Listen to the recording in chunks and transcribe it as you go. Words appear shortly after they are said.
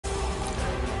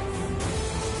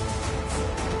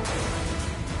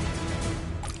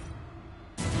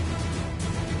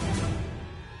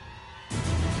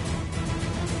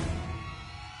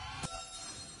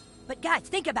Guys,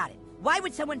 think about it. Why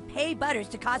would someone pay Butters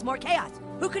to cause more chaos?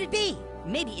 Who could it be?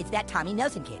 Maybe it's that Tommy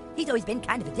Nelson kid. He's always been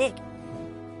kind of a dick.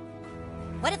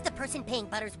 What if the person paying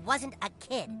Butters wasn't a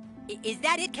kid? Is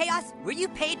that it, Chaos? Were you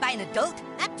paid by an adult?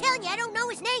 I'm telling you, I don't know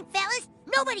his name, fellas.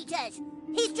 Nobody does.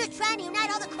 He's just trying to unite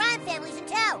all the crime families in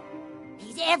town.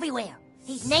 He's everywhere.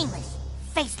 He's nameless,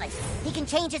 faceless. He can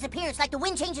change his appearance like the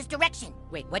wind changes direction.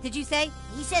 Wait, what did you say?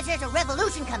 He says there's a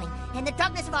revolution coming, and the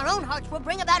darkness of our own hearts will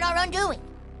bring about our undoing.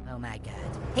 Oh my god.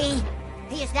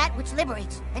 He is that which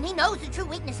liberates, and he knows the true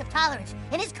weakness of tolerance,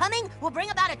 and his coming will bring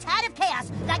about a tide of chaos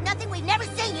like nothing we've never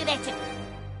seen, you betcha.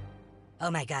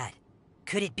 Oh my god.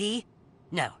 Could it be?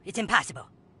 No, it's impossible.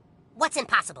 What's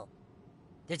impossible?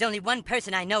 There's only one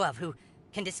person I know of who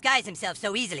can disguise himself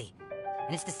so easily.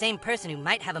 And it's the same person who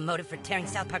might have a motive for tearing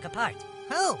South Park apart.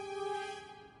 Who?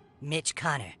 Mitch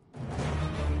Connor.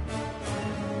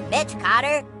 Mitch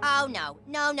Connor? Oh, no.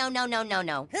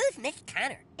 No. Who's Mitch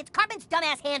Connor? It's Cartman's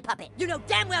dumbass hand puppet. You know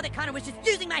damn well that Connor was just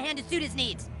using my hand to suit his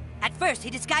needs. At first, he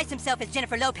disguised himself as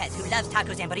Jennifer Lopez, who loves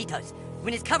tacos and burritos.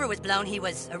 When his cover was blown, he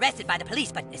was arrested by the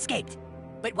police, but escaped.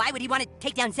 But why would he want to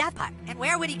take down South Park? And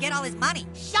where would he get all his money?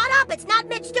 Shut up! It's not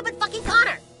Mitch stupid fucking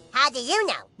Connor! How do you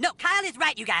know? No, Kyle is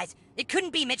right, you guys. It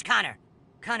couldn't be Mitch Connor.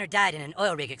 Connor died in an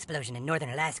oil rig explosion in northern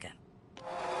Alaska.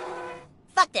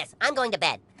 Fuck this. I'm going to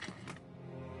bed.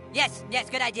 Yes,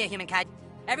 good idea, humankind.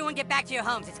 Everyone get back to your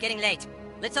homes. It's getting late.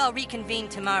 Let's all reconvene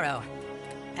tomorrow.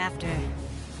 After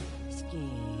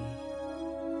skiing.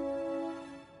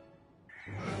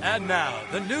 And now,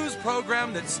 the news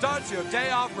program that starts your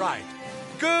day off right.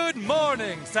 Good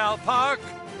morning, South Park!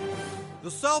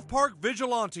 The South Park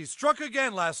Vigilantes struck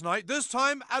again last night, this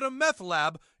time at a meth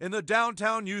lab in the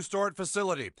downtown U-Stort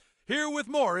facility. Here with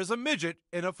more is a midget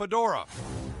in a fedora.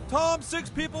 Tom, 6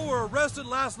 people were arrested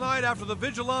last night after the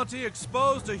vigilante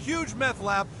exposed a huge meth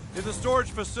lab in the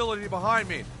storage facility behind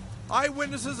me.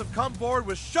 Eyewitnesses have come forward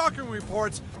with shocking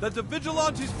reports that the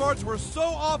vigilantes' farts were so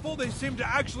awful they seemed to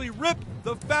actually rip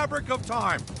the fabric of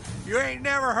time. You ain't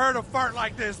never heard a fart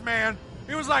like this, man.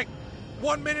 It was like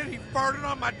 1 minute he farted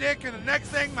on my dick, and the next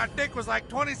thing my dick was like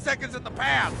 20 seconds in the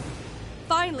past.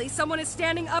 Finally, someone is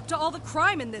standing up to all the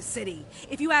crime in this city.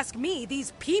 If you ask me,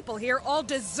 these people here all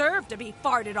deserve to be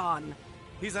farted on.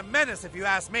 He's a menace if you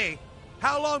ask me.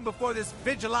 How long before this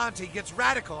vigilante gets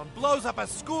radical and blows up a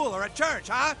school or a church,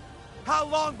 huh? How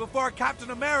long before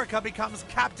Captain America becomes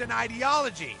Captain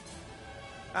Ideology?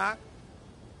 Huh?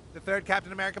 The third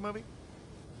Captain America movie?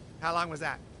 How long was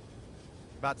that?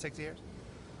 About 6 years?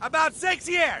 About 6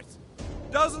 years!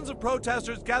 Dozens of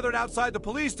protesters gathered outside the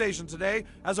police station today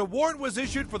as a warrant was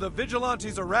issued for the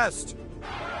vigilante's arrest.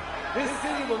 This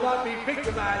city will not be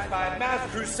victimized by mass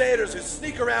crusaders who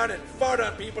sneak around and fart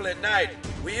on people at night.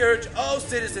 We urge all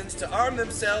citizens to arm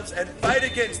themselves and fight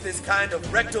against this kind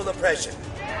of rectal oppression.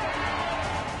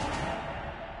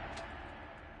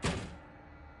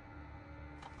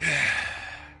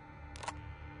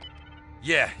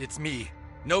 Yeah, it's me.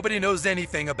 Nobody knows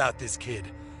anything about this kid.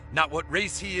 Not what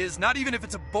race he is, not even if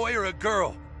it's a boy or a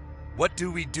girl. What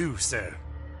do we do, sir?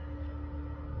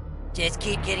 Just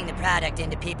keep getting the product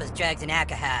into people's drugs and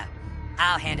alcohol.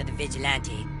 I'll handle the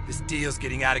vigilante. This deal's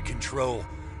getting out of control.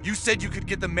 You said you could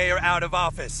get the mayor out of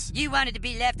office. You wanted to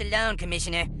be left alone,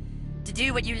 Commissioner. To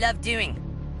do what you love doing.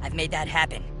 I've made that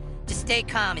happen. Just stay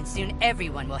calm and soon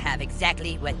everyone will have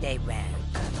exactly what they want.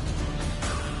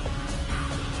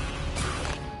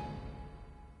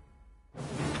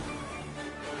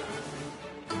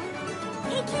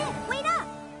 Hey kid, wait up!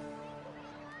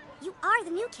 You are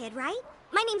the new kid, right?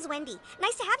 My name's Wendy.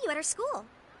 Nice to have you at our school.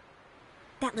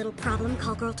 That little problem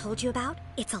Call Girl told you about?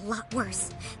 It's a lot worse.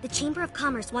 The Chamber of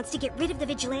Commerce wants to get rid of the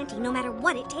vigilante no matter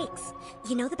what it takes.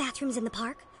 You know the bathrooms in the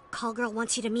park? Call Girl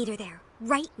wants you to meet her there,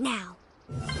 right now.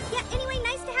 Yeah, anyway,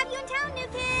 nice to have you in town, new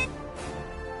kid!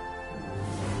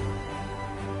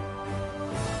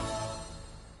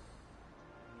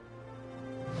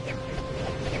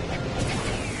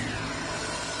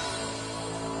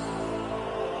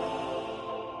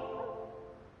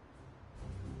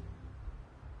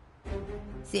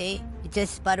 See? It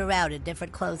just spun around and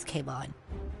different clothes came on.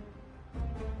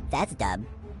 That's dumb.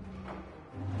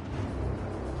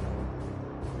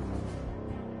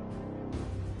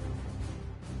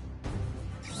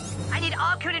 I need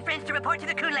all Coon and Friends to report to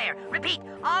the Coon Lair. Repeat,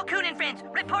 all Coon and Friends,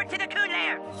 report to the Coon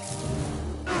Lair.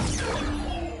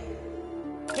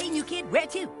 Hey, new kid, where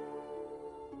to?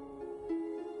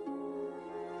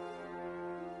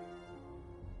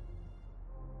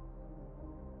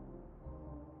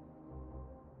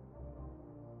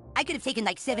 I could have taken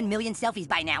like 7 million selfies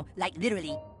by now, like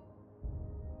literally.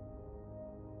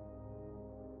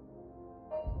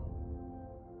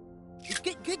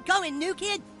 Good going. morning, new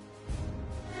kid.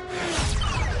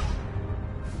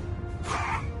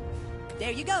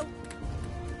 There you go.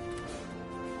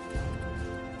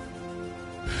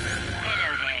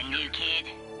 Hello there, new kid.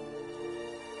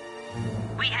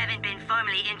 We haven't been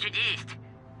formally introduced.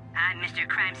 I'm Mr.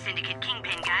 Crime Syndicate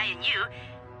Kingpin Guy, and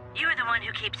you're the one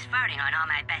who keeps farting on all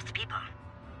my best people.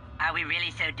 Are we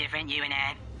really so different, you and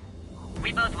I?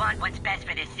 We both want what's best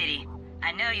for this city.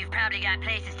 I know you've probably got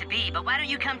places to be, but why don't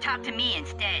you come talk to me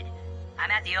instead? I'm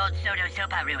at the old Soto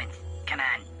Sopa ruins. Come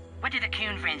on. What do the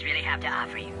Coon friends really have to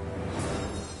offer you?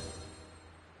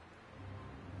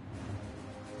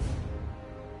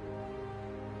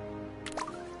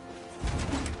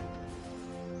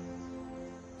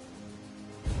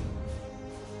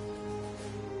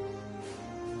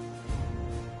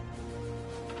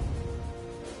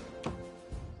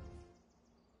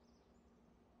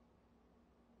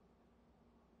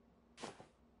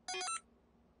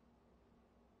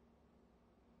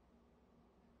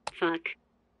 Fuck.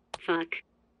 Fuck.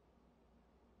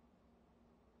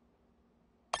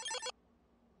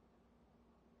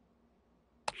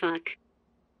 Fuck.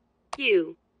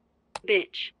 You.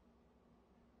 Bitch.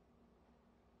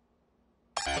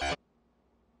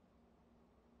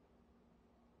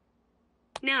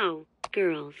 No,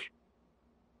 girls.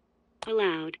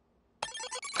 Allowed.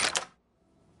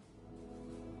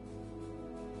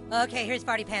 Okay, here's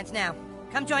Farty Pants now.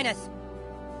 Come join us.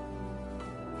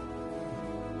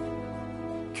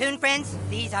 Coon friends,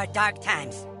 these are dark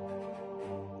times.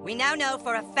 We now know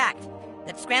for a fact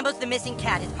that Scrambles the Missing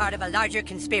Cat is part of a larger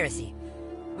conspiracy.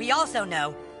 We also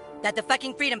know that the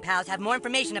fucking Freedom Pals have more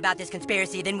information about this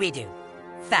conspiracy than we do.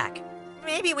 Fact.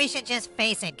 Maybe we should just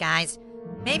face it, guys.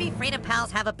 Maybe Freedom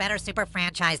Pals have a better super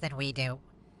franchise than we do.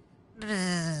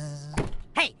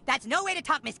 Hey, that's no way to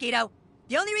talk, Mosquito.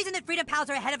 The only reason that Freedom Pals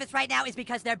are ahead of us right now is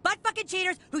because they're butt-fucking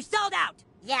cheaters who sold out.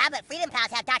 Yeah, but Freedom Pals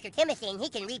have Dr. Timothy, and he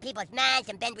can read people's minds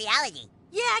and bend reality.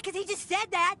 Yeah, because he just said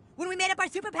that. When we made up our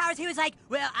superpowers, he was like,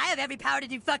 well, I have every power to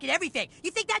do fucking everything. You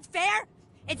think that's fair?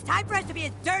 It's time for us to be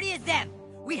as dirty as them.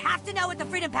 We have to know what the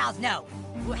Freedom Pals know.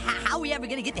 How are we ever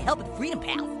going to get the help of the Freedom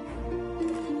Pals?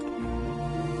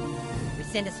 We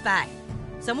send a spy.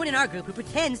 Someone in our group who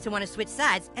pretends to want to switch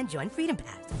sides and join Freedom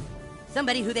Pals.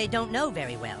 Somebody who they don't know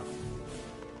very well.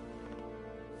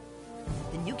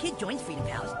 The new kid joins Freedom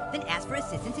Pals, then asks for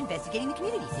assistance investigating the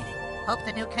community civic. Hope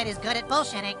the new kid is good at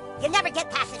bullshitting. You'll never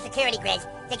get past the security, Grizz.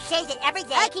 They change it every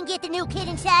day. I can get the new kid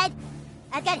inside.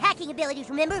 I've got hacking abilities,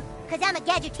 remember? Because I'm a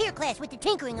Gadgeteer class with the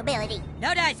tinkering ability.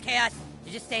 No dice, Chaos.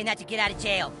 You're just saying that to get out of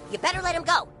jail. You better let him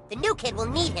go. The new kid will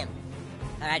need him.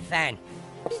 All right, fine.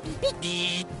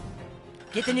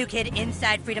 Get the new kid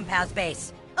inside Freedom Pal's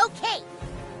base. Okay.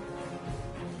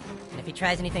 And if he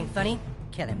tries anything funny,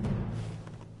 kill him.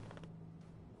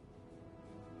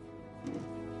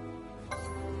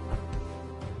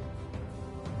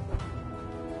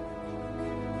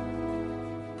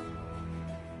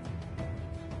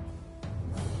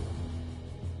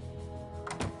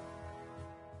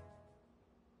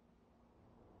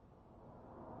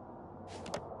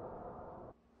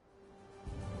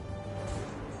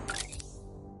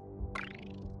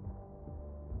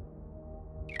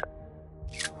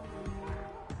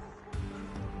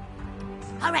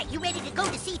 All right, you ready to go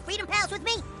to see Freedom Pals with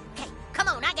me? Okay, come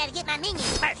on, I gotta get my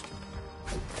minions first.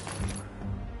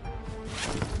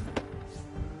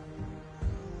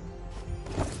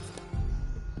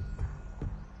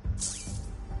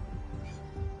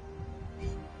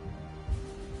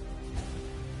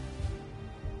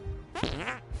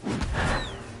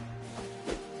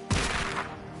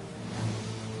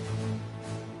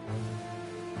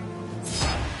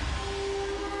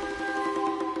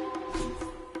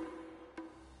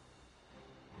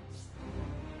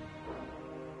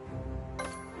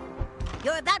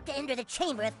 You're about to enter the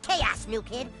Chamber of Chaos, new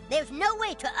kid. There's no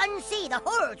way to unsee the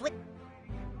horrors with...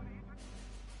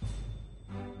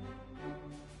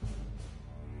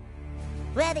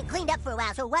 We haven't cleaned up for a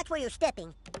while, so watch where you're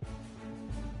stepping.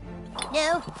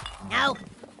 No. No.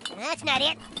 That's not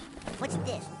it. What's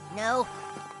this? No.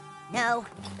 No.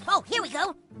 Oh, here we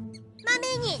go. My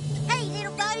minions! Hey,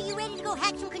 little buddy, you ready to go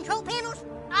hack some control panels?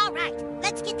 All right,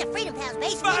 let's get to Freedom Pal's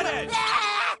base. Spotted!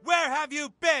 Where have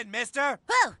you been, mister?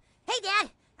 Oh, hey, Dad.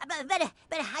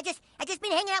 But I just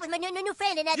been hanging out with my new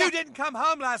friend and... You didn't come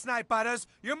home last night, Butters.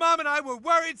 Your mom and I were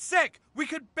worried sick. We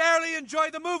could barely enjoy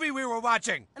the movie we were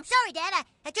watching. I'm sorry, Dad.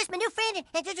 I just my new friend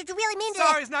and just really mean to...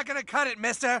 Sorry's not gonna cut it,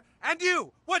 mister. And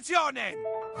you, what's your name?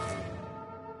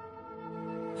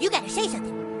 You gotta say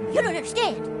something. You don't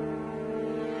understand.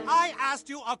 I asked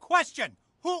you a question.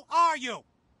 Who are you?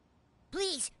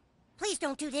 Please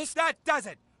don't do this. That does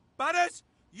it. Butters,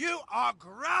 You are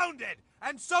grounded,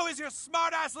 and so is your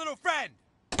smart-ass little friend.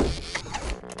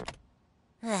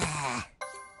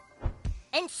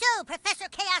 And so, Professor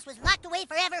Chaos was locked away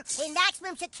forever in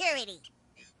maximum security.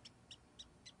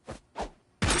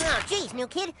 Oh, jeez, new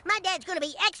kid. My dad's gonna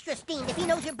be extra steamed if he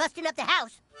knows you're busting up the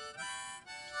house.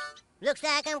 Looks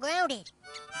like I'm grounded.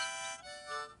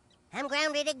 I'm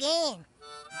grounded again.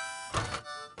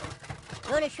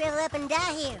 Gonna shrivel up and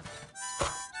die here.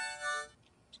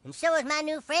 And so is my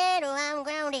new friend, or I'm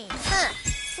grounded. Huh.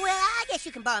 Well, I guess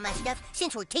you can borrow my stuff,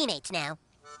 since we're teammates now.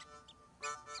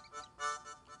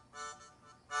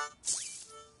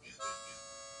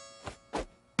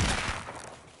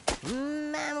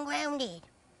 I'm grounded.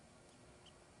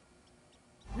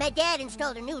 My dad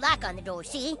installed a new lock on the door,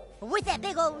 see? With that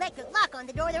big old electric lock on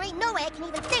the door, there ain't no way I can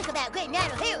even think about getting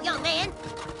out of here, young man.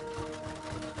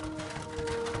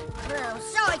 Oh,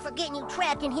 sorry for getting you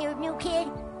trapped in here, new kid.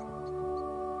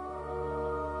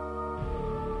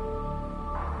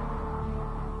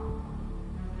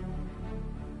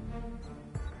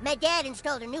 My dad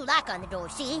installed a new lock on the door,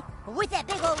 see? With that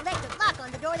big old electric lock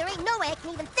on the door, there ain't no way I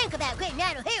can even think about getting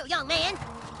out of here, young man.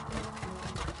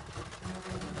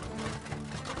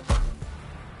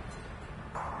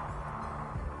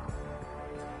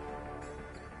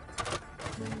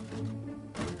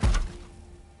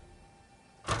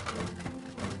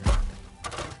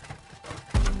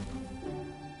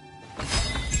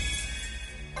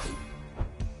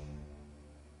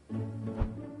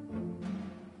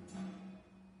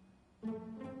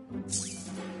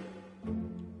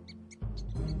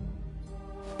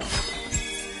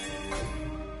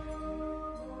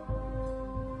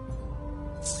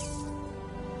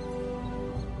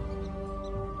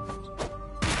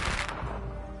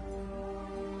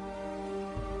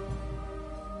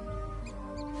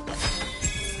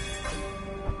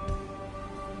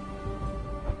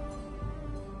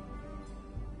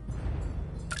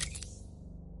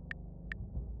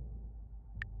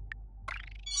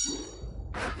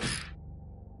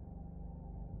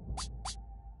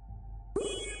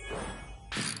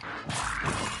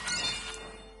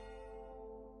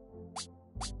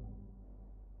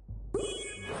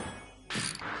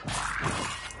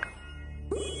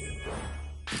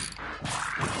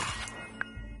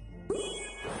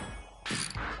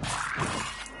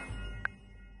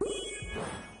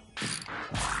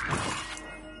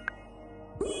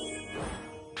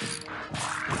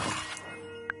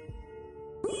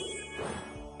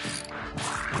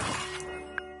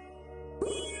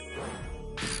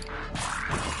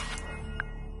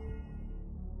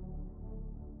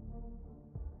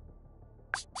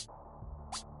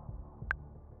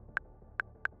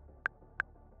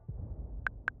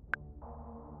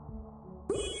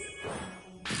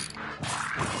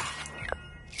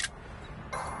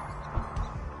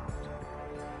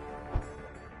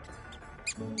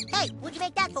 Hey, what'd you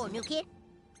make that for, new kid?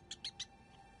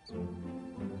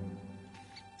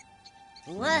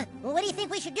 What do you think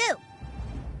we should do?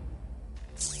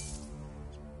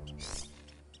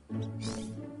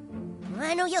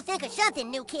 I know you'll think of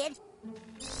something, new kid.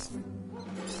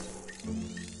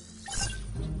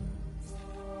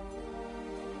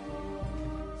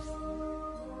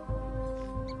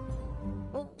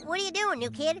 What are you doing, new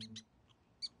kid?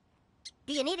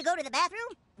 Do you need to go to the bathroom?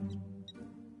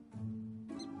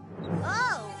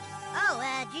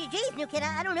 Geez, new kid,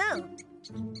 I don't know.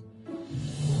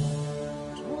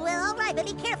 Well, all right, but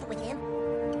be careful with him.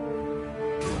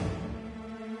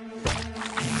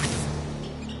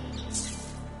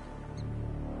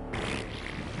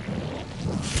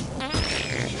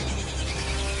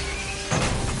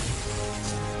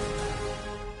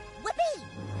 Whoopee!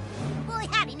 Boy,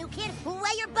 howdy, new kid.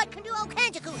 Why your butt can do all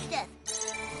kinds of cool stuff.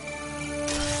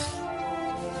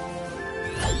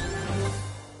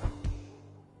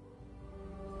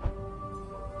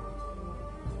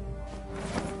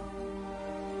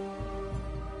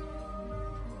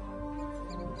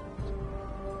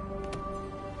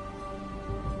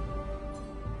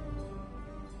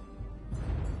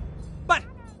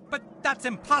 That's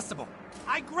impossible.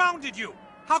 I grounded you.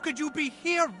 How could you be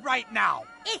here right now?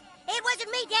 It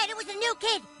wasn't me, Dad. It was the new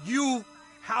kid. You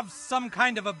have some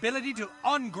kind of ability to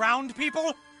unground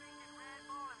people?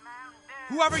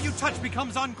 Whoever you touch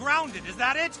becomes ungrounded, is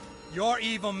that it? Your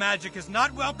evil magic is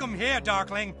not welcome here,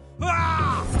 Darkling.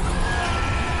 Ah!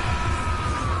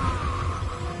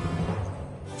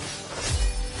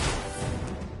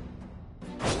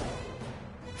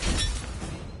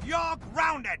 You're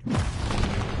grounded!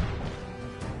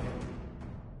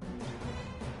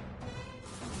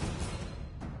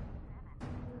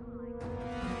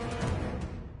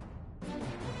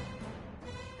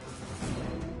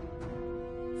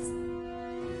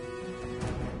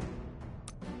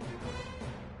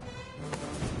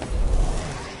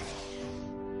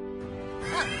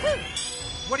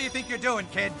 What do you think you're doing,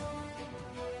 kid?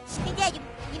 Hey, Dad,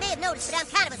 you may have noticed, but I'm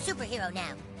kind of a superhero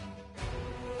now.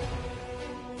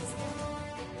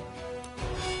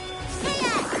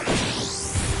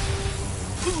 Chaos!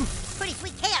 Pretty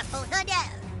sweet chaos pose, huh, Dad?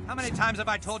 How many times have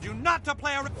I told you not to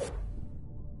play a... with...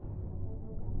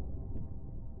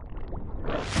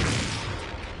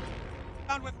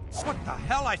 What the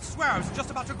hell? I swear I was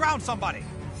just about to ground somebody.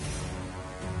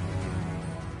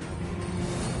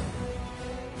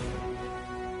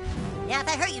 Now, if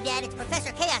I hurt you, Dad, it's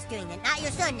Professor Chaos doing it, not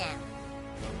your son now.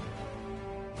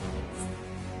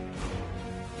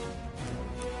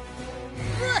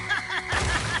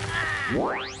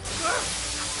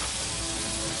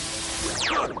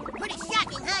 Pretty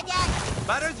shocking, huh, Dad?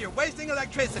 Butters, you're wasting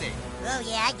electricity. Oh,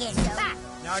 yeah, I guess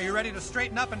so. Now are you ready to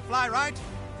straighten up and fly right?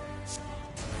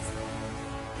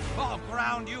 I'll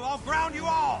ground you all!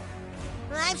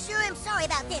 Well, I'm sure I'm sorry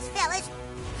about this, fellas.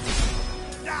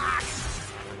 Ah!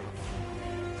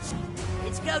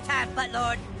 It's go time,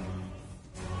 Buttlord.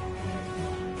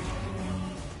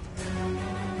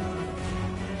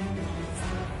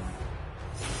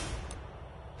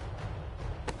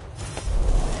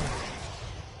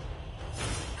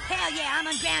 Hell yeah, I'm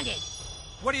ungrounded.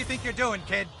 What do you think you're doing,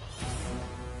 kid?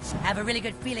 I have a really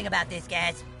good feeling about this,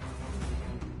 guys.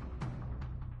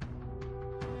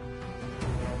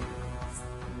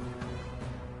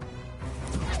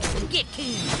 Get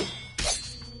keen.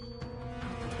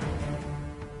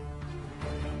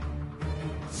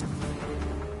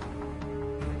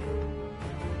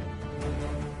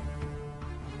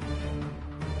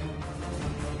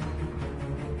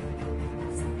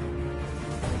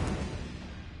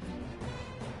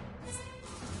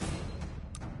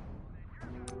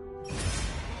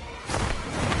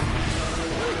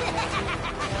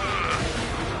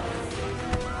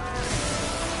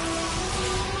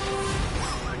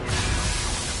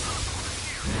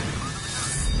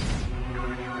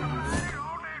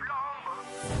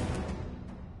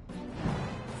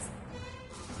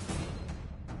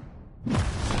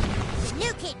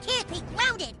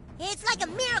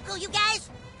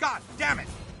 God damn it!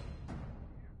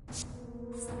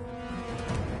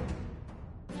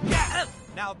 Yeah!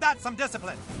 Now that's some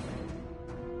discipline.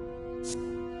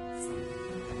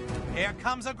 Here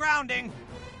comes a grounding.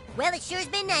 Well, it sure's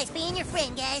been nice being your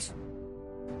friend, guys.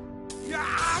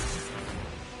 Yeah!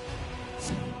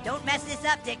 Don't mess this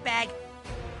up, dickbag.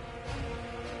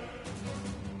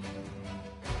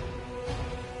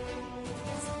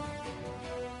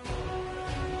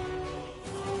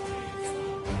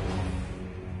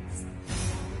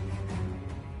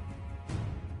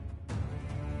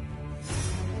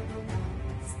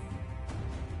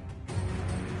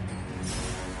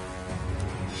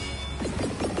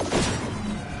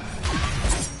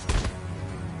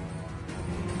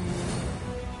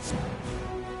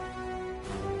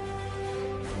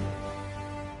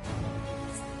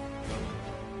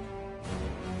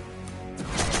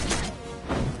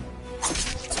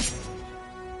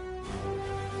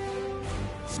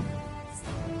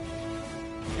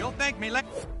 You'll thank me later.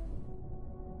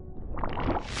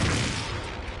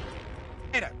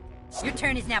 Your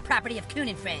turn is now property of Coon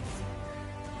and Friends.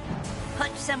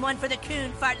 Punch someone for the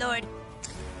Coon, Fartlord.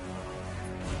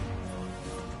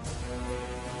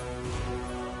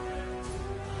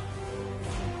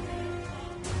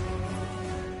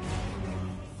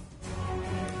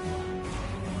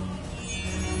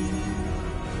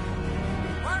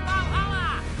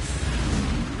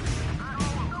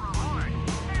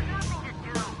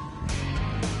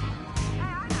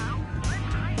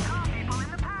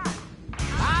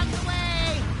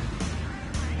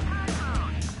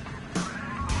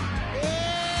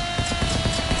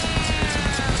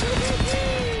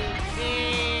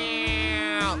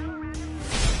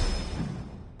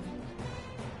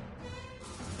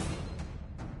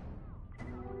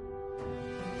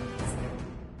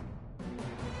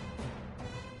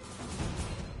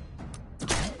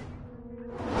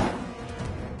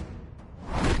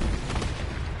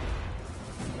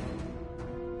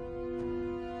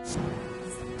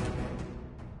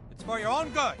 It's for your own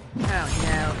good. Oh,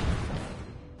 no.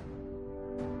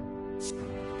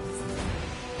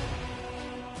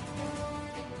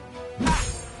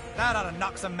 That ought to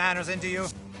knock some manners into you.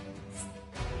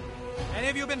 Any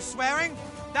of you been swearing?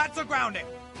 That's a grounding.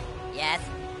 Yes?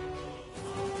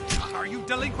 Are you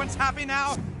delinquents happy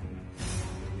now?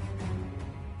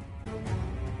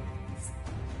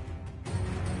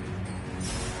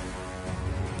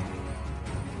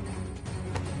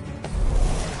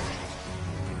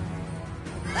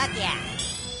 Fuck yeah.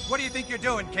 What do you think you're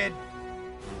doing, kid?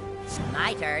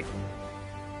 My turn.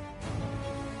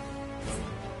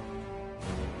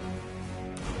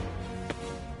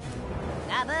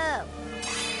 Bravo!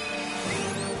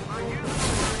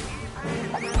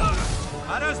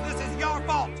 Butters, this is your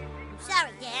fault!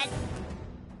 Sorry, Dad.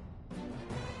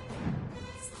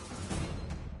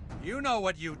 You know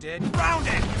what you did.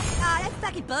 Grounded! Aw, that's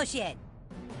fucking bullshit.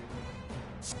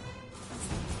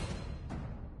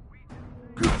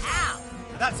 Ow!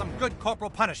 That's some good corporal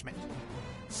punishment.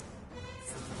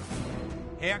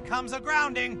 Here comes a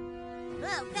grounding.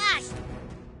 Oh, gosh!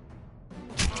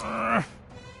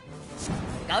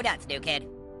 Go nuts, new kid.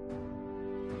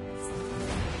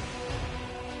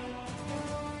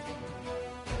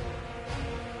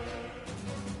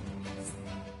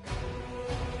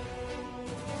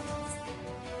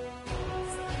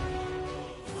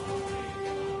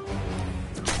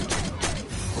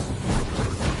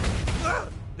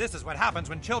 This is what happens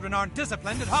when children aren't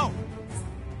disciplined at home.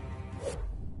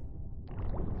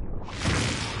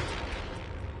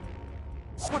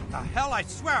 What the hell? I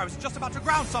swear I was just about to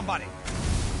ground somebody.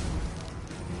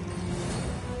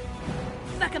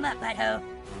 Fuck him up, butthole.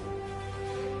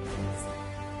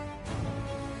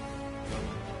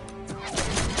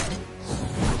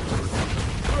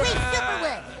 Wait,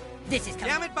 Superwood! This is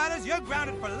coming. Damn it, Butters, you're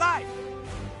grounded for life.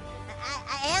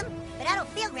 I am, but I don't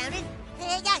feel grounded.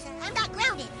 Yes, I'm not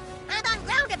grounded. I'm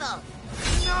ungroundable.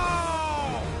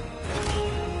 No!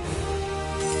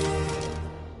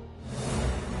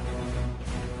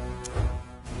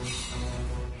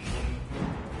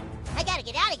 I gotta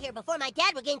get out of here before my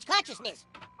dad regains consciousness.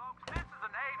 Folks, this is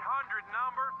an 800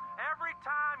 number. Every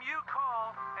time you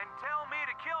call and tell me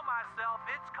to kill myself,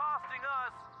 it's costing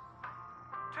us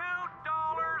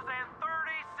 $2.36.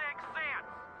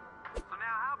 So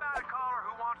now how about a caller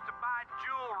who wants to buy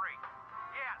jewelry?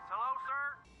 Yes, hello,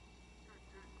 sir? You're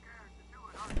too scared to do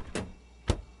it, aren't you?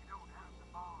 You don't have the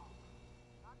balls.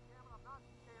 Not Kevin, I'm not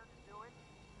scared to do it.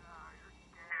 You're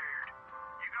scared.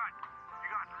 You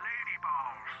got lady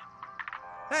balls.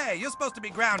 Hey, you're supposed to be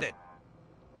grounded.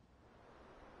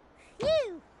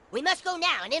 Phew! We must go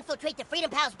now and infiltrate the Freedom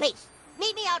Pals base.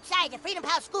 Meet me outside the Freedom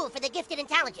Pals School for the Gifted and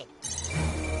Talented.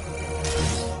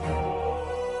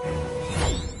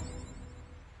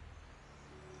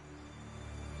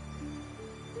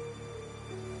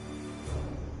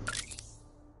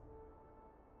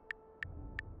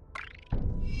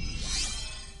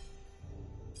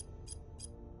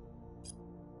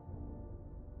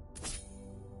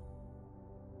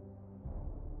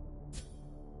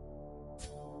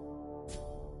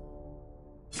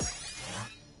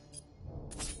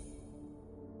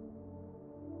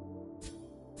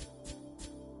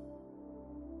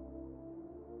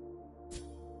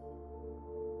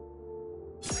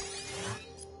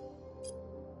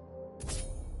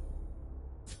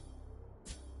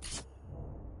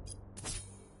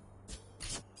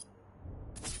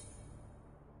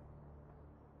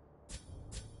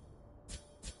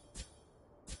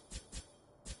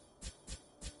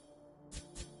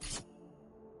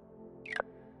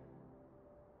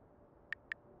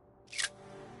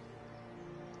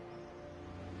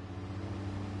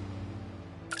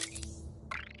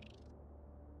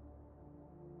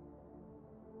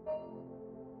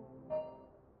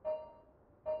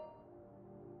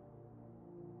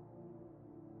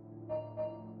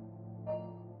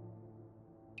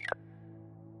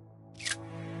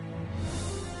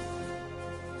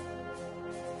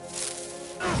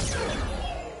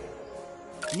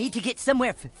 Need to get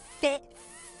somewhere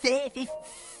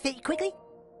quickly?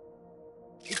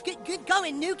 Good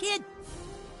going, new kid.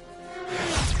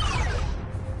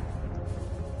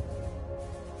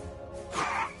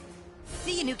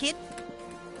 See you, new kid.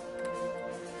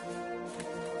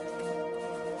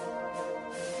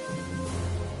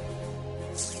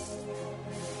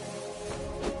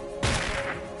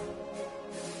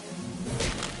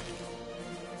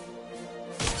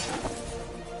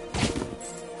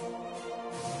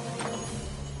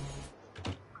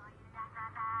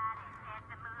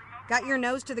 Got your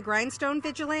nose to the grindstone,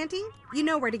 Vigilante? You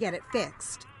know where to get it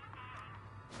fixed.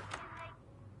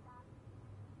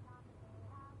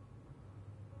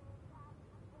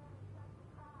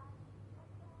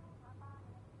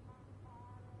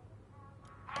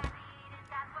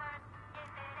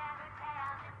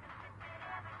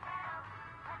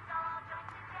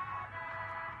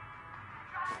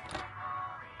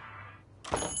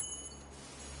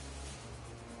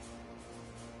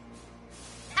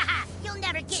 Haha! You'll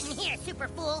never get in here, super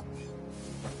fool!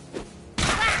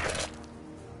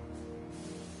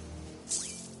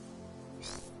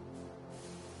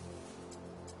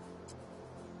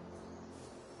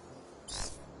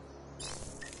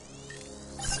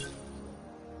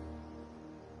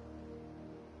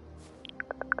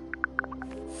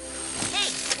 Hey,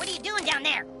 what are you doing down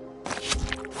there?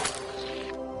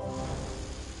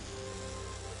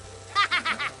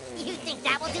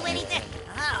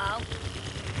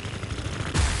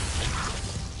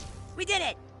 We did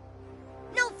it!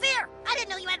 No fear! I didn't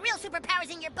know you had real superpowers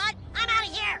in your butt. I'm out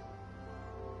of here!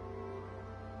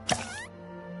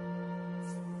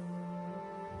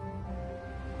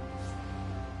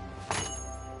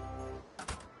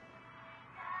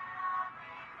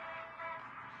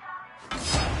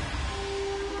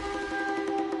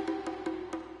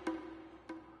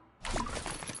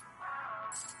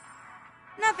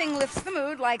 Nothing lifts the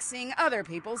mood like seeing other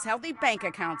people's healthy bank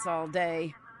accounts all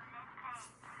day.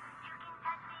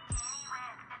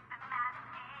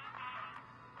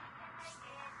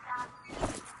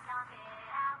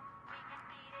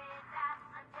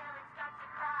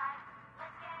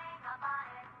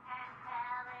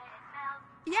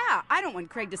 Yeah, I don't want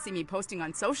Craig to see me posting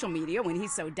on social media when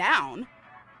he's so down.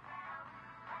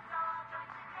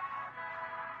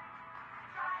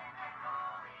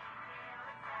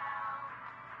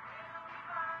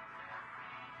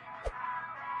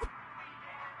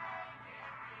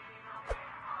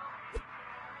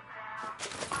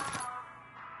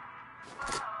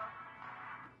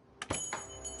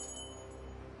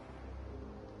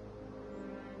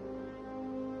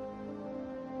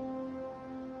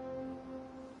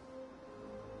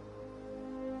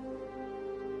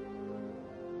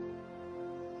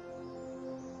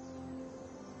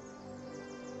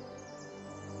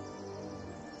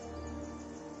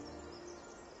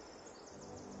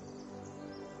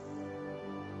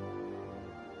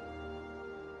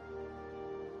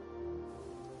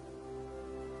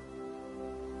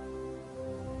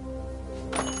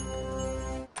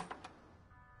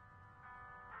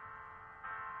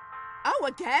 Oh,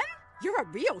 again? You're a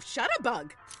real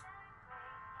shutterbug.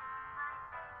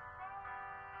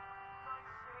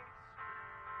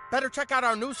 Better check out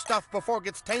our new stuff before it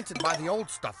gets tainted by the old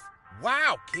stuff.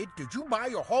 Wow, kid, did you buy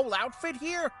your whole outfit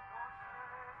here?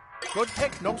 Good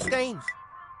pick, no stains.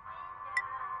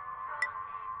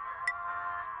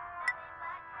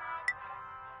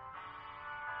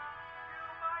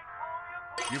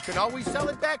 You can always sell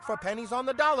it back for pennies on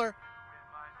the dollar.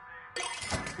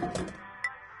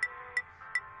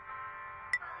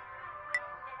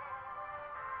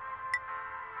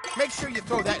 Make sure you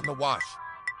throw that in the wash.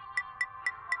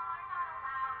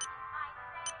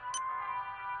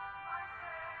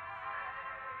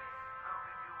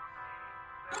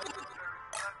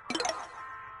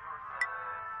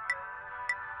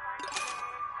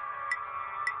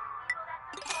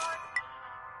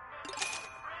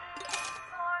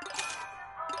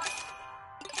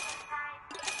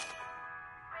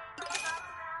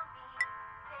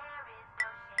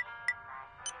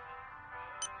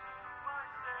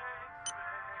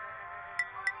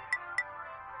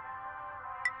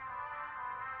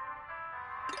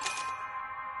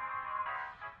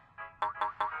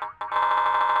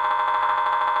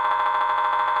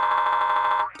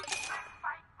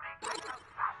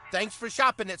 Thanks for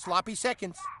shopping at Sloppy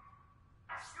Seconds.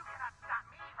 You cannot stop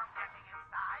me from getting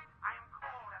inside. I am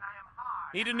cold and I am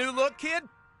hard. Need a new look, kid?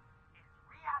 It's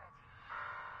reality.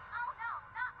 Oh no,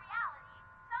 not reality.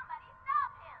 Somebody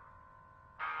stop him.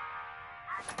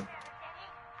 I'm here, Jenny.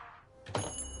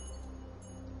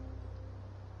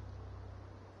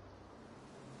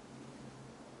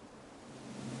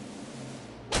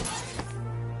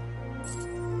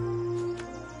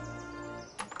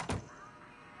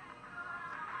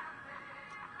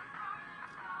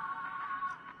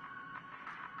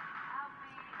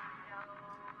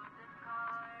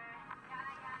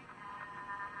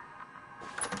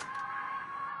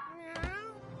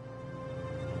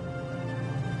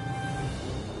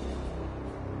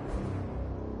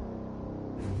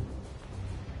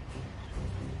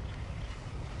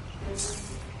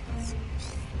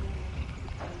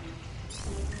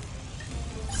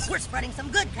 We're spreading some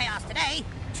good chaos today.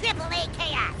 Triple A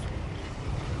chaos.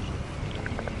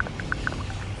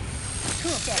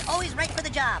 Cool kid, always right for the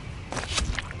job.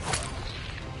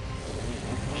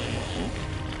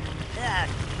 Ugh.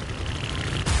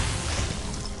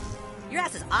 Your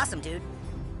ass is awesome, dude.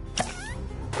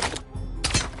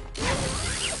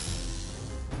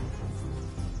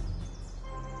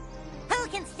 Who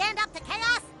can stand up to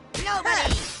chaos?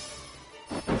 Nobody!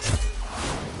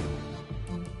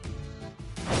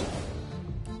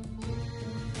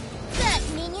 Good,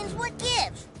 minions, what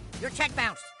gives? Your check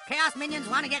bounced. Chaos minions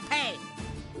want to get paid.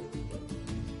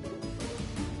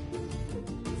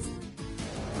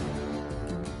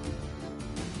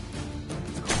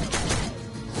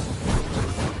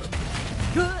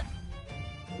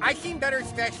 I seen better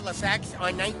special effects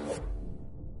on night.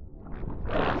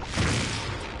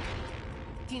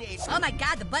 Oh my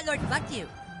god, the Buttlord fucked you.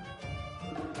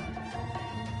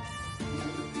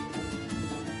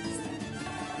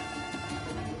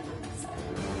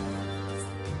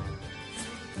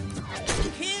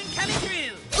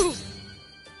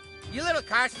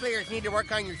 cosplayers need to work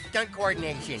on your stunt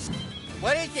coordination.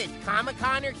 What is this,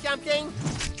 Comic-Con or something?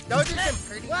 Those are some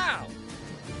pretty... Wow!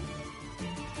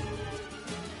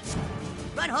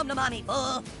 Run home to mommy,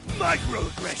 fool.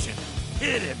 Microaggression.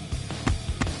 Hit him.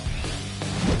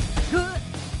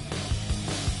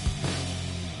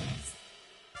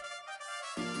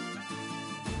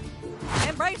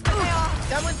 Embrace the chaos.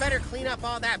 Someone better clean up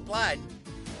all that blood.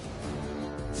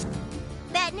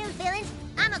 Bad news, villains.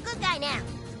 I'm a good guy now.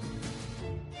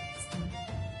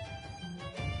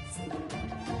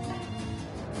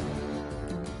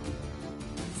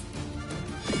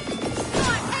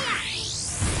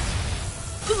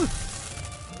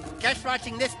 Just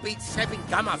watching this beats scraping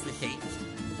gum off the seats.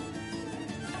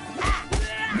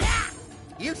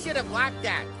 You should have blocked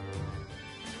that.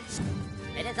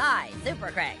 It is I,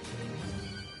 Super Craig.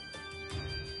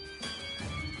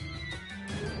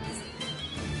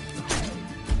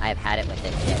 I've had it with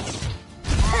this shit.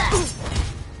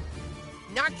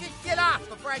 Knock your shit off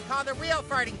before I call the real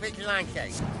farting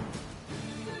vigilante.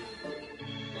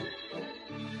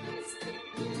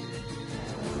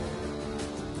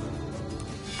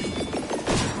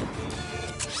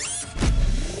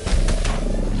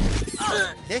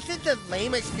 This is the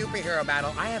lamest superhero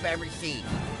battle I have ever seen.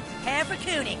 Prepare for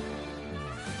cooning.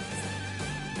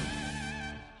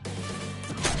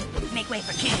 Make way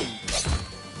for Coon.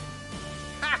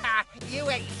 Haha, you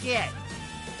ain't shit.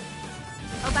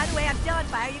 Oh, by the way, I'm still on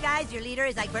fire, you guys. Your leader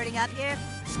is like burning up here.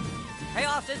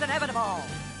 Chaos is inevitable.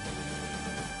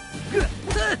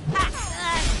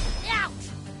 Ouch!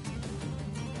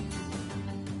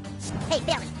 Hey,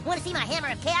 fellas, want to see my hammer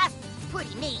of chaos? It's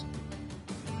pretty neat.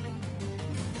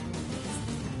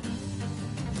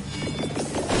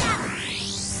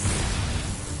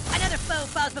 Another foe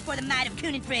falls before the might of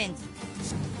Coon and friends.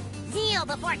 Zeal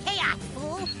before chaos,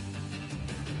 fool.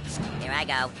 Here I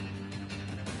go.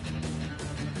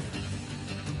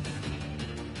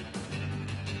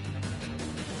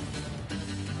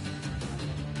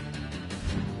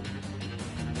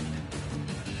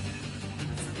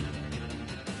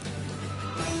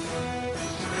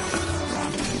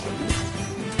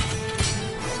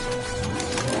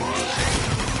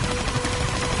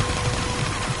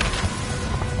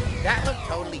 That looked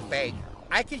totally fake.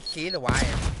 I could see the wire.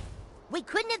 We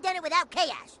couldn't have done it without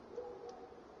chaos.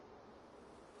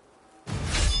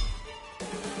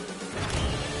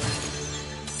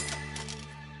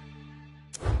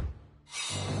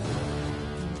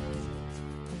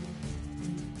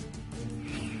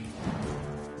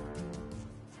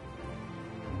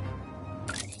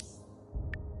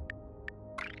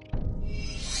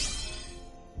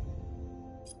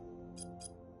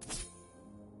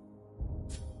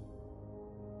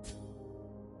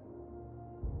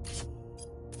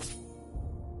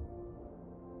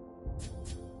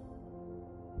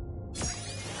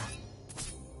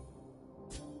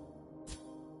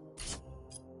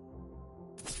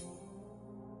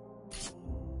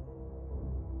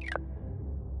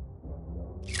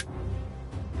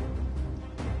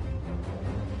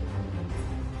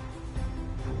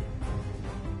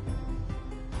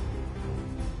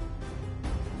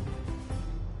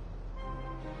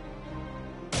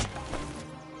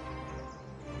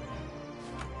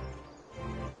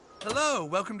 Hello,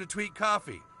 welcome to Tweet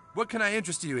Coffee. What can I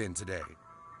interest you in today?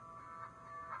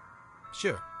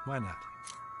 Sure, why not?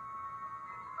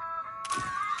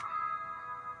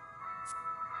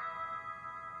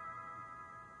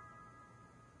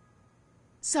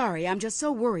 Sorry, I'm just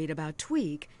so worried about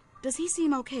Tweak. Does he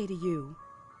seem okay to you?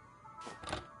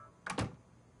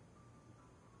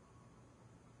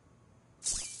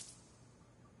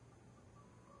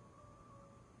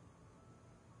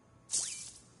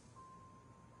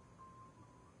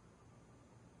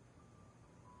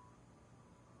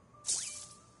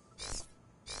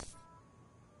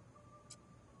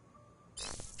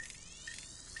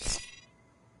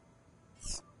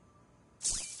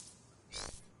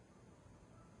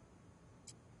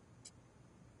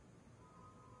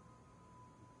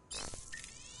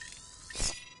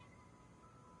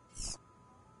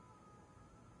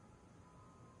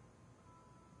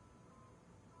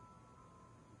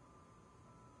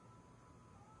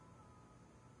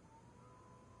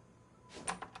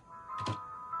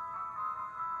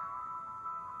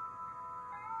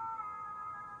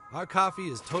 Our coffee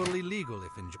is totally legal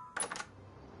if enjoyed.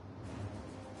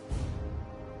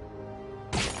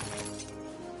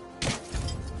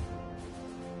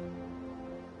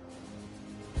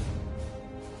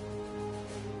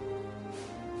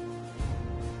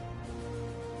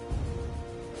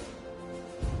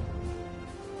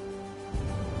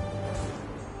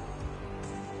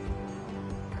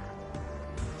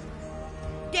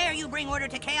 Dare you bring order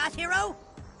to chaos, hero?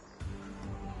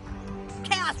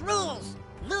 Chaos rules!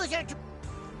 Loser.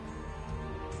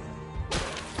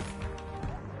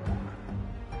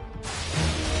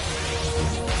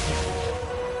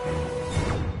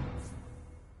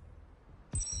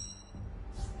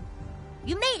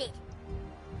 You made it!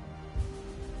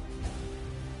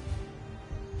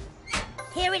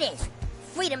 Here it is.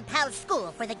 Freedom Pals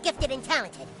School for the Gifted and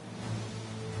Talented.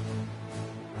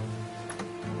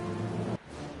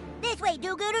 This way,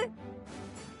 do-gooder.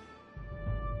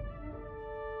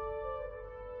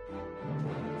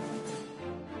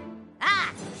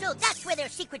 Ah, so that's where their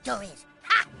secret door is.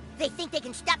 Ha! They think they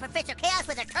can stop Professor Chaos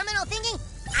with a terminal thingy?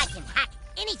 I can hack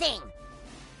anything!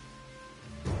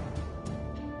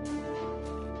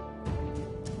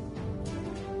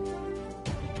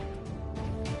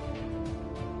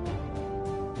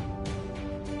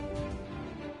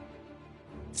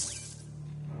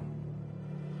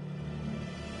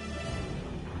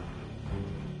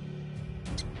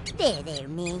 There,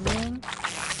 minion.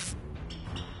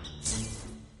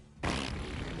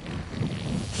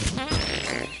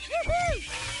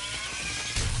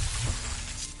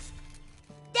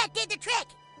 That did the trick!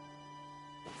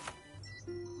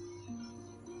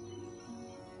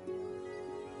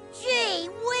 Gee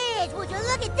whiz, would you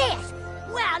look at this?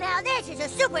 Wow, now this is a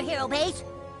superhero base.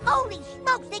 Holy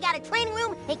smokes, they got a training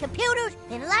room and computers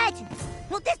and lights.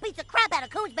 Well, this beats the crap out of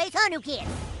Coon's base, huh, new kid?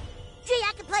 Gee,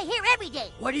 I can play here every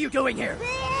day. What are you doing here?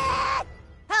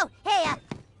 Oh, hey,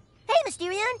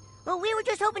 Mysterion. Well, we were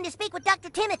just hoping to speak with Dr.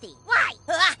 Timothy. Why?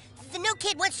 The new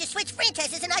kid wants to switch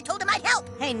franchises, and I told him I'd help.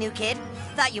 Hey, new kid.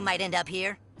 Thought you might end up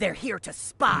here. They're here to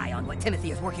spy on what Timothy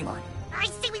is working on. I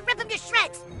say we rip him to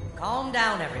shreds. Calm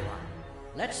down, everyone.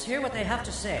 Let's hear what they have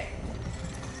to say.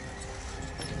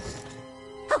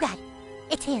 Oh, God.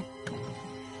 It's him.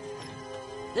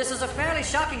 This is a fairly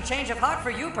shocking change of heart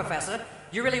for you, Professor.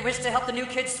 You really wish to help the new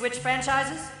kids switch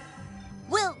franchises?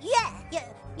 Well,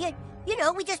 yeah. You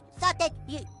know, we just thought that,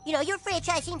 you know, your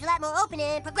franchise seems a lot more open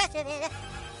and progressive.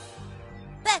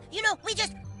 But, you know, we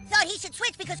just thought he should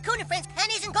switch because Coon and Friends kind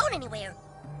of isn't going anywhere.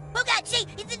 Oh, God, see,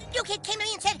 the new kid came to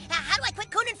me and said, how do I quit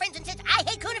Coon and Friends? And since I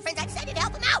hate Coon and Friends, I decided to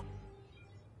help him out.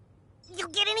 You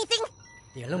get anything?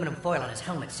 The aluminum foil on his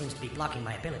helmet seems to be blocking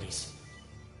my abilities.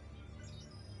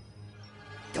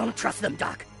 Don't trust them,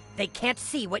 Doc. They can't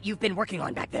see what you've been working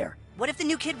on back there. What if the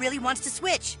new kid really wants to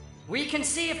switch? We can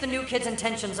see if the new kid's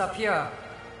intentions are pure.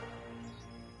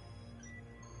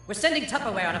 We're sending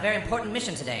Tupperware on a very important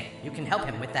mission today. You can help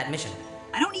him with that mission.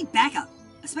 I don't need backup,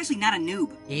 especially not a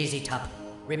noob. Easy, Tup.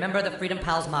 Remember the Freedom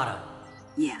Pals motto.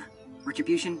 Yeah,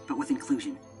 retribution, but with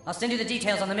inclusion. I'll send you the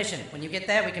details on the mission. When you get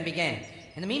there, we can begin.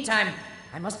 In the meantime,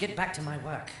 I must get back to my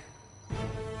work.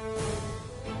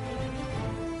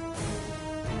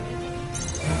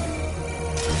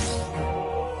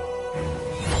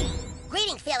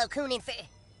 Greetings, fellow Coon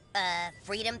and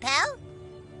Freedom Pal?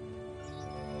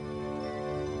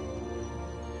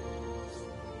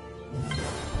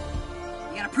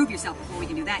 You gotta prove yourself before we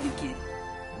can do that, new kid.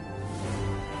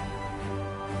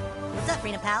 What's up,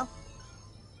 Freedom Pal?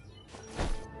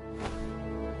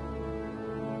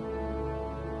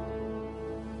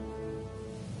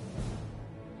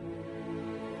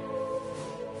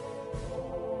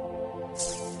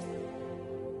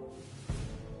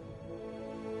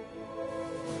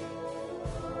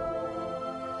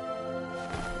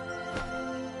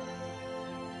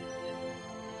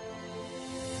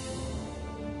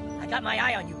 Got my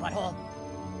eye on you, butthole.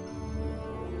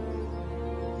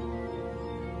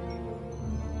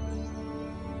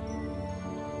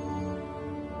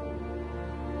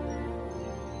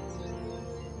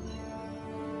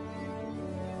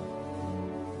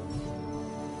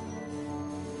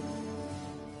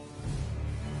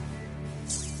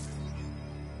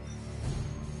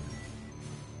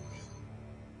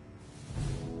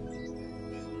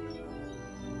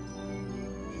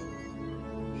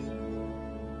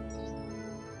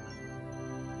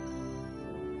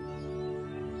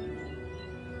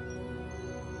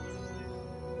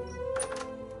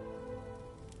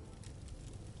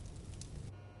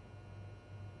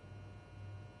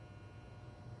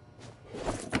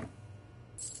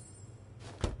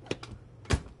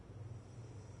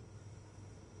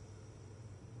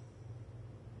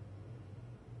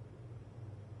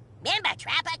 Remember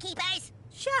Trapper Keepers?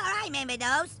 Sure, I remember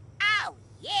those. Oh,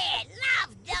 yeah,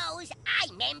 love those. I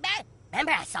remember.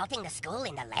 Remember assaulting the school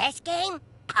in the last game?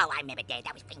 Oh, I remember that.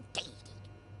 That was fantastic.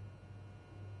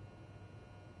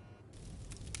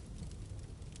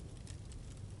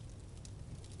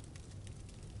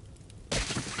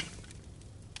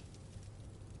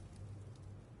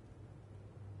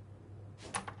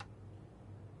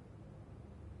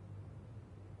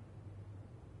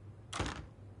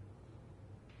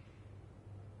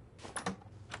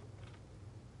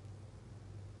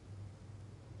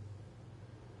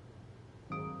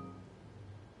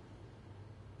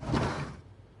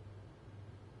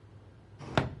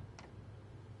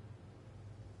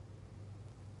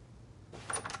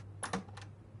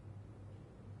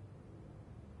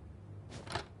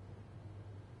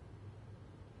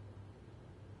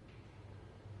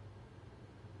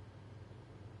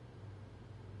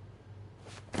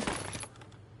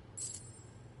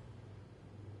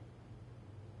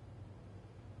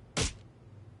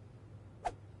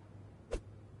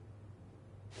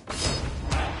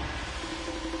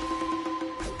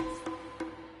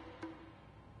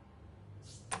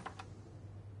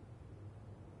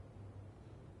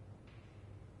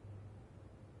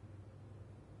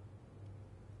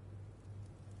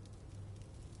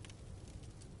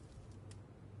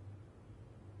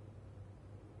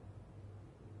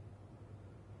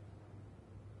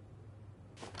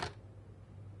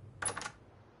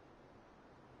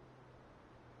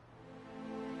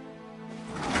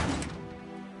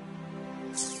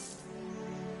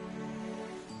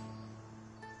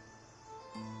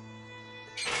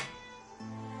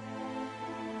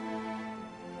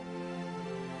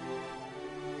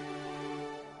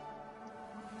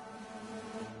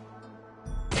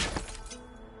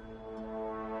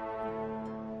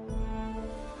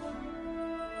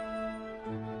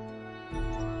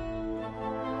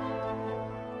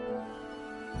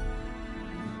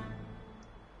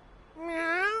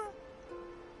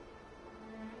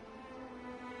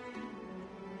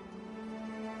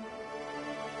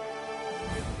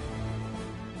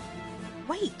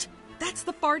 Wait, that's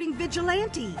the farting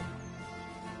vigilante.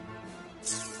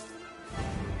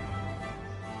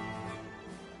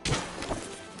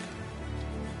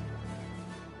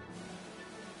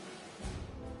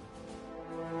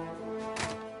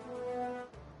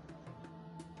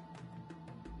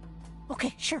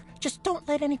 Okay, sure. Just don't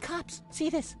let any cops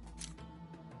see this.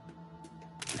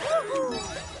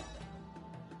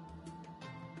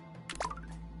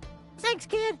 Thanks,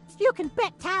 kid. You can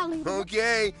bet Tally.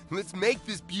 Okay, let's make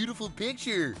this beautiful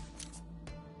picture.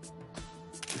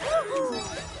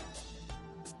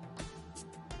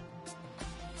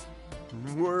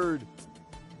 Word.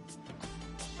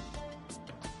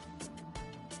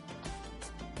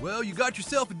 Well, you got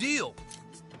yourself a deal.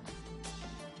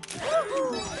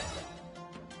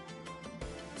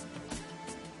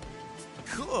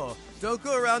 Cool. Don't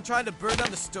go around trying to burn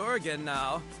down the store again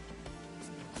now.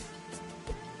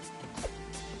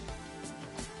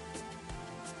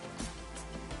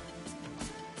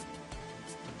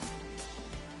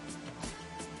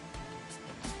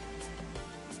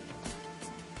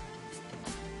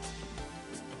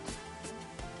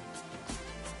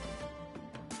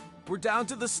 We're down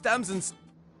to the stems and...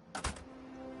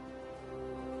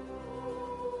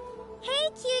 Hey,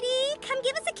 cutie! Come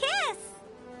give us a kiss!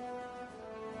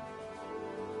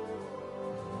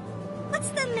 What's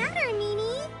the matter,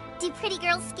 Nini? Do pretty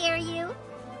girls scare you?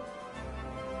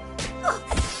 Oh,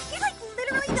 you're like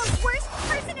literally the worst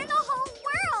person in the whole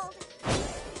world!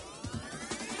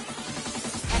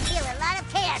 I feel a lot of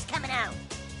chaos coming out.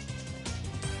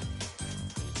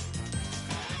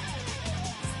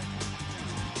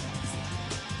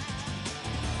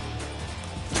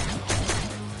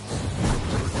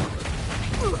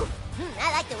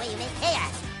 I like the way you make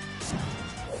chaos.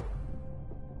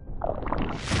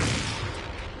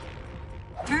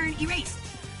 Turn, erase.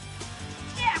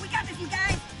 Yeah, we got this, you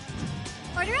guys.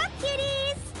 Order up,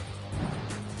 cuties!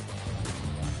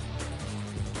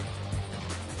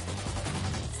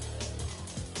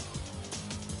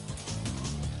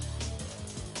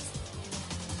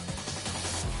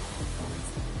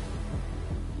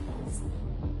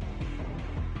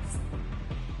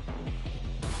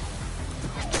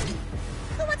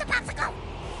 Who wants a popsicle?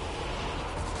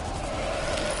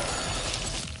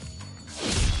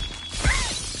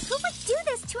 Who would do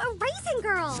this to a raisin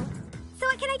girl? So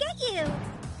what can I get you?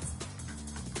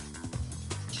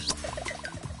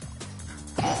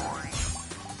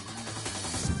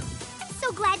 I'm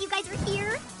so glad you guys are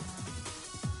here.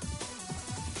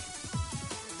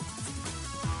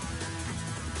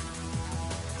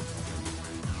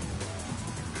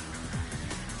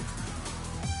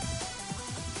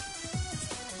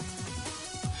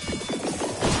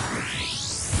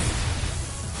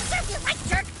 Serve you right,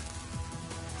 jerk!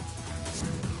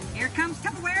 Here comes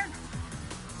Tupperware.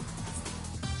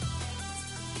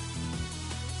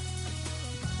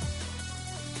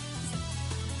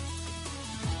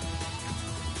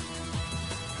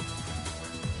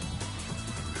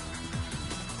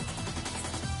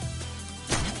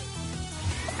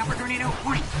 Tupper tornado,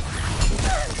 point.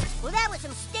 Well, that was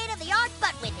some state-of-the-art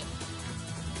butt whipping.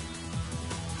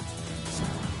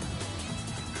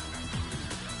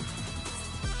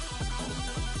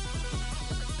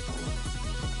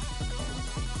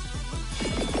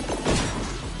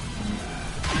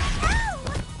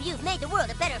 You've made the world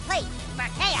a better place for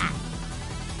chaos.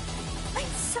 I'm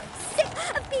so sick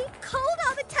of being cold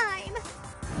all the time.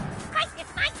 Christ,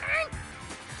 it's my turn.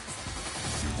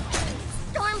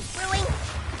 Storm's brewing.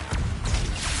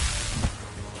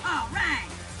 All right.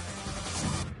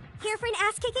 Here for an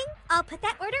ass kicking? I'll put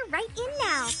that order right in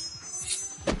now.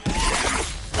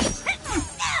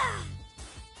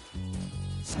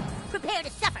 Prepare to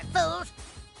suffer, fools.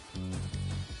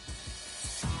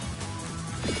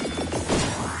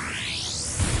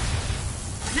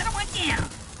 Another one down.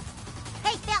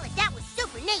 Hey, fellas, that was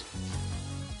super neat.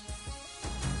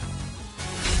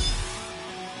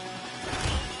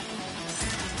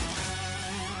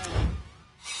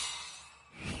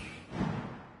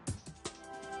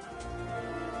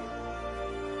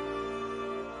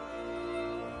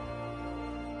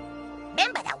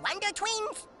 Remember the Wonder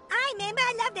Twins? I remember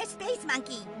I love the space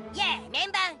monkey. Yeah,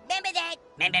 remember that?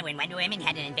 Remember when Wonder Woman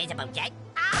had an invisible jet?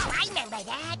 Oh, I remember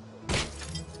that.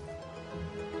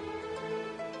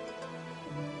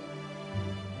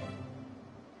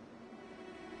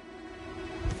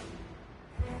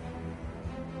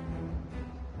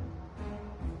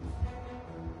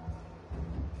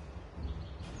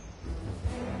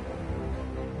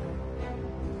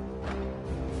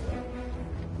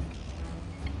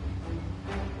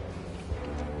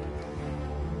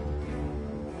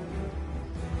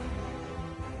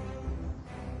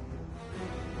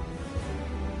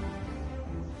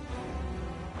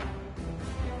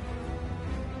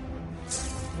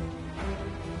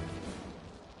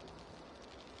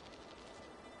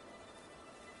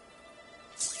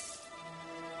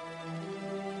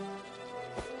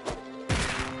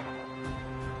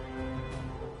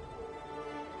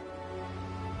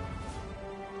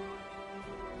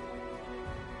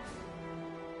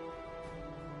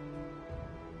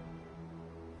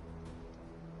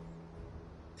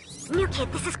 New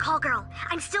Kid, this is Call Girl.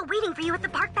 I'm still waiting for you at the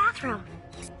park bathroom.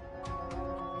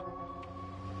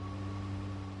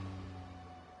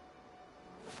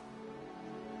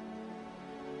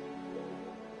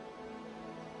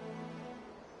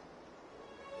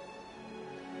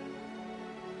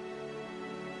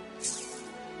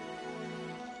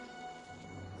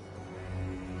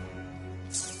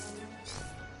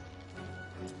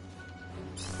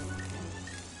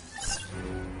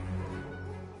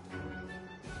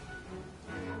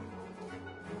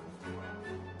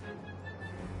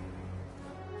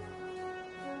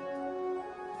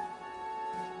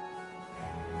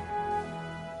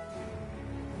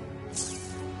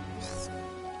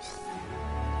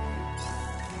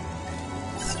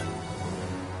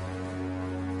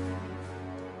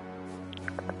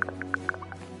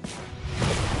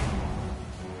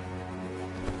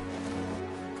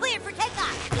 Cleared for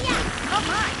takeoff. Yeah. Oh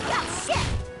my. Oh shit.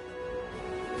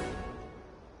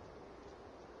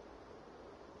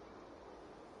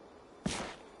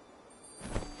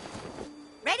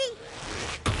 Ready?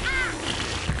 Ah.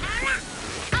 Ah.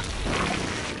 Up.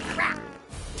 Crap.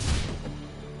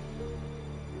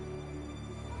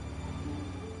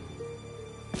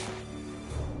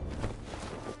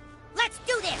 Let's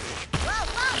do this. Whoa,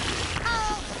 whoa.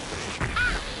 Oh.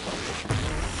 Ah.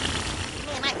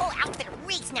 Man, my whole outfit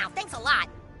reeks now. Thanks a lot.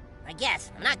 I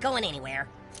guess. I'm not going anywhere.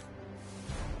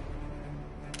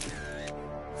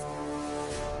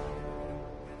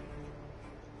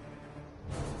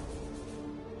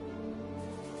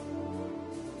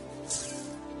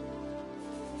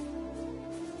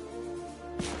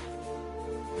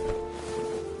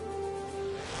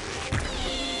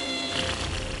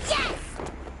 Yes!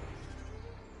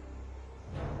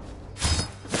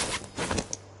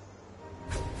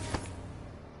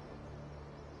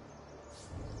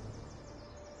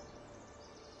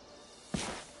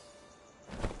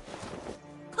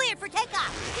 Cleared for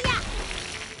takeoff. Yeah.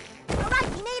 All right,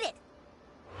 you made it.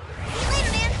 See you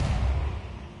later, man.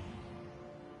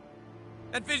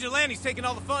 That vigilante's taking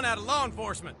all the fun out of law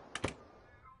enforcement.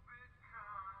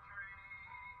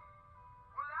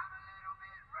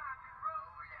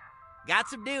 Got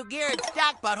some new gear in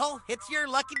stock, butthole. It's your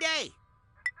lucky day.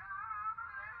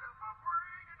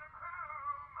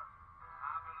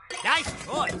 Nice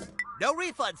choice. No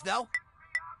refunds, though.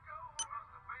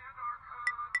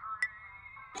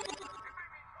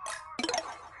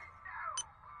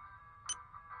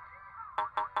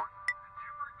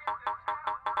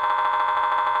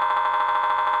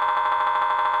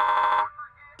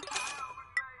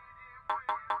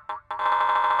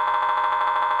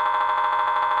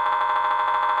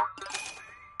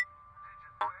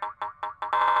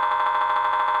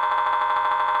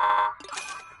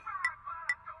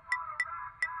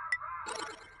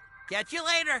 Catch you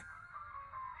later.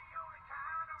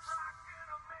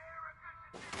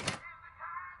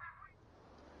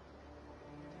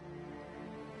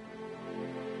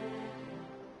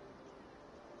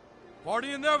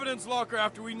 Party in the evidence locker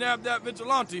after we nab that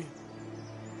vigilante.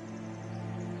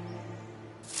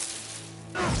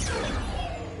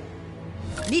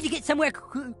 Need to get somewhere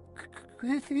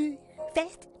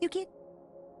fast, New Kid?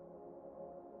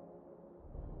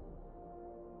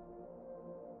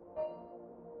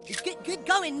 It's good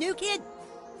going, New Kid.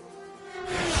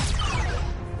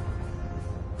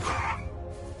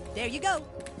 There you go.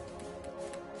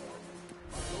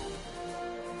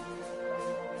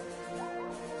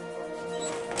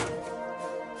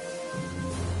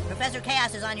 Professor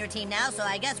Chaos is on your team now, so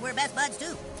I guess we're best buds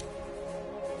too.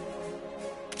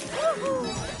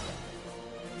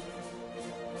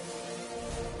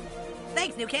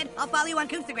 Thanks, New Kid. I'll follow you on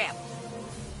Coonstagram.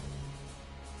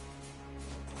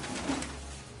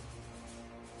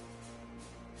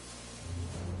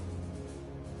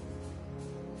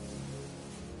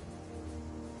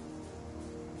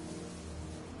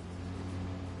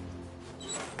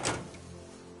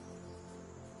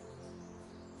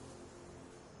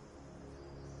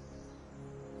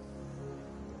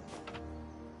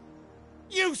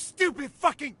 You stupid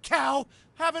fucking cow!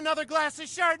 Have another glass of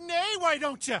Chardonnay, why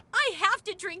don't you? I have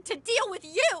to drink to deal with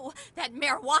you! That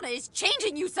marijuana is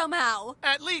changing you somehow!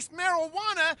 At least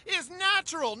marijuana is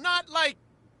natural, not like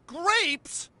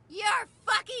grapes! You're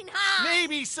fucking high!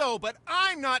 Maybe so, but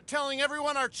I'm not telling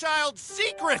everyone our child's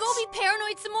secrets! Go be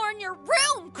paranoid some more in your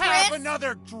room, Chris! Have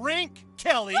another drink,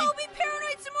 Kelly! Go be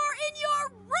paranoid some more in your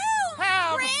room,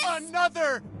 Have Chris!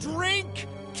 another drink,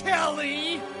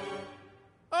 Kelly!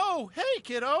 Oh, hey,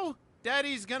 kiddo.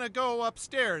 Daddy's gonna go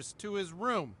upstairs to his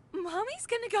room. Mommy's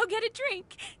gonna go get a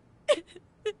drink.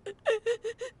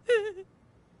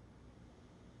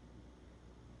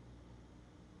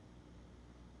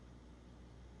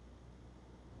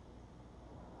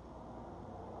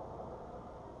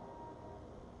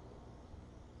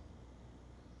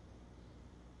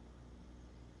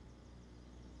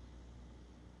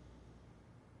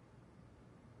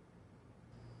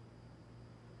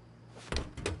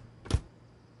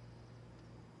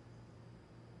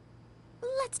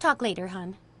 Let's talk later,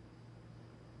 hon.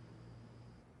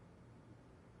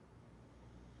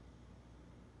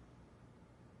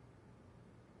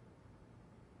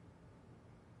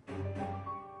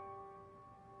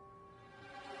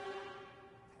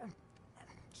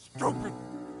 Stupid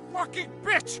fucking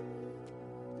bitch!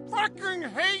 Fucking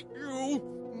hate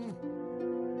you!